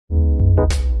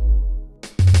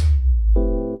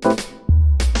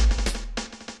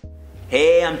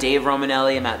Hey, I'm Dave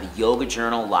Romanelli. I'm at the Yoga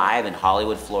Journal live in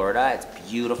Hollywood, Florida. It's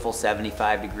beautiful,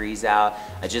 75 degrees out.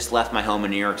 I just left my home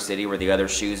in New York City where the other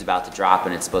shoe's about to drop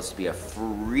and it's supposed to be a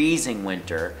freezing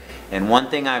winter. And one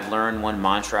thing I've learned, one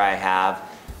mantra I have,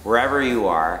 wherever you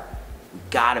are, we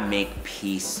gotta make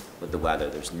peace with the weather.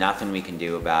 There's nothing we can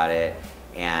do about it.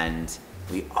 And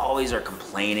we always are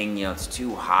complaining, you know, it's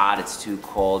too hot, it's too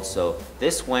cold. So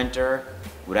this winter,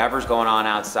 whatever's going on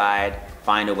outside,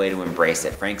 find a way to embrace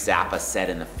it. Frank Zappa said,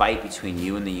 in the fight between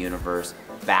you and the universe,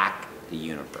 back the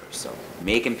universe. So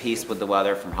making peace with the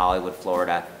weather from Hollywood,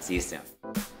 Florida. See you soon.